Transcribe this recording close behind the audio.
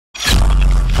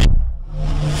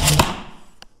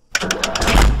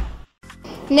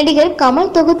நடிகர்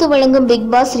கமல் தொகுத்து வழங்கும் பிக்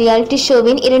பாஸ் ரியாலிட்டி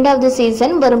ஷோவின் 2வது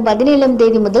சீசன் வரும் 17ஆம்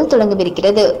தேதி முதல்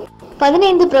தொடங்கவிருக்கிறது.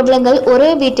 15 பிரபலங்கள் ஒரே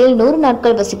வீட்டில் 100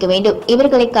 நாட்கள் வசிக்க வேண்டும்.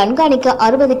 இவர்களை கண்காணிக்க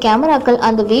 60 கேமராக்கள்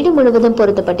அந்த வீடு முழுவதும்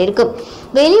பொருத்தப்பட்டிருக்கும்.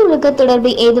 வெளி உலக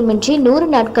தொடர்பு ஏதுமின்றி 100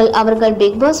 நாட்கள் அவர்கள்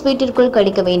பிக் பாஸ் வீட்டிற்குள்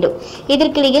கழிக்க வேண்டும்.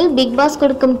 இதற்கிடையில் பிக் பாஸ்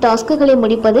கொடுக்கும் டாஸ்குகளை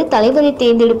முடிப்பது, தலைவரை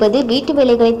தேர்ந்தெடுப்பது, வீட்டு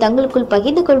வேலைகளை தங்களுக்குள்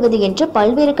பகிர்ந்து கொள்வது என்று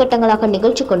பல்வேறு கட்டங்களாக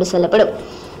நிகழ்ச்சி கொண்டு செல்லப்படும்.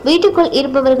 வீட்டுக்குள்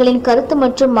இருப்பவர்களின் கருத்து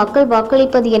மற்றும் மக்கள்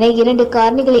வாக்களிப்பது என 2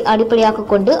 காரணிகளை அடிப்படையாக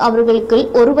கொண்டு அவர்களுக்குள்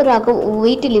ஒருவராக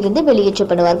வீட்டிலிருந்து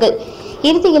வெளியேற்றப்படுவார்கள்.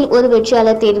 இறுதியில் ஒரு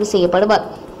வெற்றியாளர் தேர்வு செய்யப்படுவார்.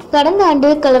 கடந்த ஆண்டு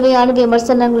கலவையான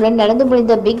விமர்சனங்களுடன் நடந்து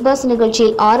முடிந்த பிக் பாஸ்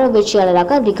நிகழ்ச்சியில் 6வது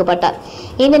வெற்றியாளராக அறிவிக்கப்பட்டார்.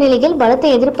 இந்த நிலையில்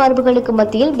பலத்த எதிர்பார்ப்புகளுக்கு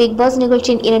மத்தியில் பிக் பாஸ்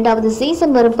நிகழ்ச்சியின் 2வது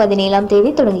சீசன் வரும் 17ஆம்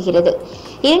தேதி தொடங்குகிறது.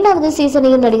 2வது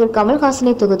சீசனையும் நடிகர்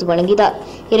கமல்ஹாசனை தொகுத்து வழங்கினார்.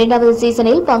 2வது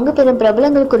சீசனில் பங்கு பெறும்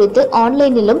பிரபலங்கள் குறித்து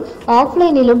ஆன்லைனிலும்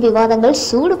ஆஃப்லைனிலும் விவாதங்கள்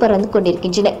சூடு பறந்து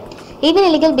கொண்டிருக்கின்றன. இந்த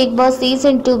நிலையில் பிக் பாஸ்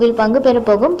சீசன் 2வில் பங்கு பெறப்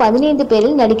போகும் 15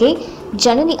 பேரில் நடிகை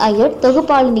ஜனனி ஐயர்,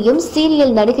 தொகுப்பாளினியும்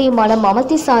சீரியல் நடிகையுமான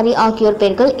மமதி சாரி ஆகியோர்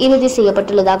பெயர்கள் இறுதி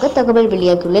செய்யப்பட்டுள்ளதாக தகவல்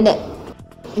வெளியாகியுள்ளன.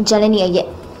 ஜனனி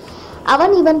ஐயர்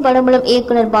அவன் இவன் படம் மூலம்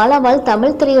இயக்குனர் பாலாவால்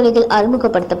தமிழ் திரையுலகில்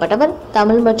அறிமுகப்படுத்தப்பட்டவர்.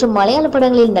 தமிழ் மற்றும் மலையாள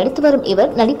படங்களில் நடித்து வரும்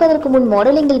இவர் நடிப்பதற்கு முன்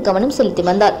மாடலிங்கில் கவனம் செலுத்தி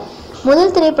வந்தார்.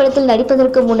 முதல் திரைப்படத்தில்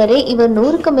நடிப்பதற்கு முன்னரே இவர்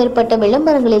 100க்கும் மேற்பட்ட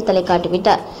விளம்பரங்களில் தலை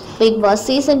காட்டிவிட்டார். பிக் பாஸ்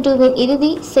சீசன் 2வின்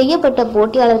இறுதி செய்யப்பட்ட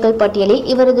போட்டியாளர்கள் பட்டியலில்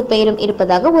இவரது பெயரும்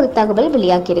இருப்பதாக ஒரு தகவல்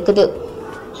வெளியாகியிருக்கிறது.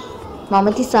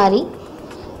 மமதி சாரி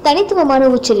தனித்துவமான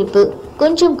உச்சரிப்பு,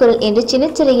 கொஞ்சம் குரல் என்று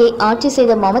சின்னச்சிறையை ஆட்சி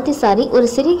செய்த மமதி சாரி ஒரு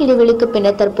சிறிய இடைவெளிக்கு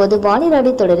பின்னர் தற்போது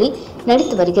வாணிராடி தொடரில்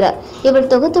நடித்து வருகிறார். இவர்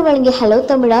தொகுத்து வழங்கிய ஹலோ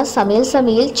தமிழா, சமையல்,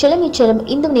 செலம்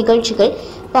இந்த நிகழ்ச்சிகள்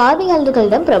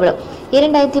பார்வையாளர்களிடம் பிரபலம்.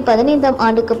 2015ஆம்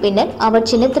ஆண்டுக்கு பின்னர் அவர்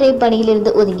சின்னத்திரை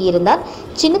பணியிலிருந்து ஒதுங்கியிருந்தார்.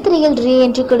 சின்னத்திரையில்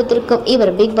ரீஎன்ட்ரி கொடுத்திருக்கும்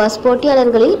இவர் பிக் பாஸ்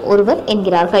போட்டியாளர்களில் ஒருவர்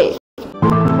என்கிறார்கள்.